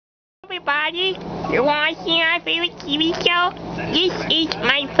everybody! You want to see my favorite TV show? This is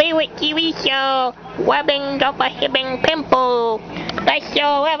my favorite TV show, Webbing of a Hibbing Pimple. Best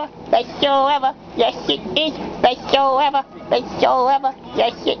show ever, best show ever, yes it is. Best show ever, best show ever,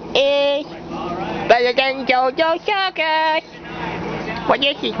 yes it is. Better than JoJo Circus. Well,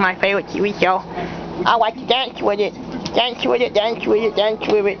 this is my favorite TV show. I like to dance with it. Dance with it, dance with it, dance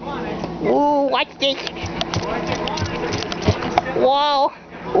with it. Ooh, what's this? Whoa,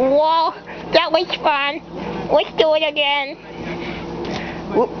 whoa, that was fun. Let's do it again.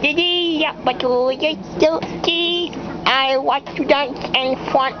 Whoop-de-dee, yappa-doo-dee-doo-dee. I like to dance in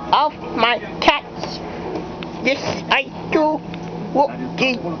front of my cats. This I do.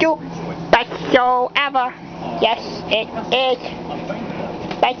 Whoop-de-doo. Best show ever. Yes, it is.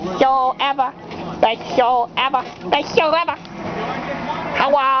 Best show ever. Best show ever. Best show ever.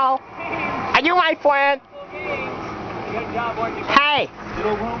 Hello. Are you my friend? Hey.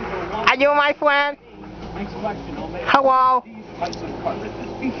 Are you my friend? Hello.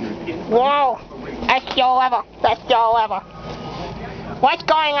 Whoa. Best show ever. Best show ever. What's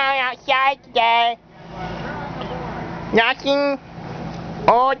going on outside today? Nothing.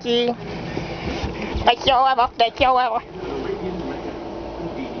 Oh gee. Best show ever. Best show ever.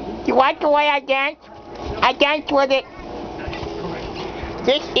 You like the way I dance? I dance with it.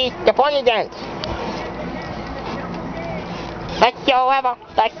 This is the funny dance. Best show ever.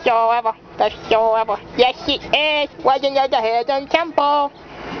 Best show ever. Best show ever. Yes it is. Legend of the Hidden Temple.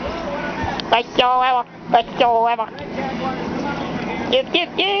 Best show ever. Best show ever.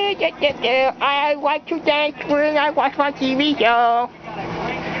 I like to dance when I watch my TV show.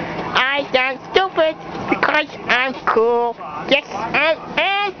 I dance stupid because I'm cool. Yes, I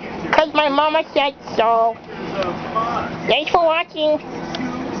am. Because my mama said so. Thanks for watching.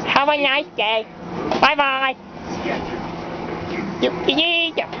 Have a nice day. Bye bye.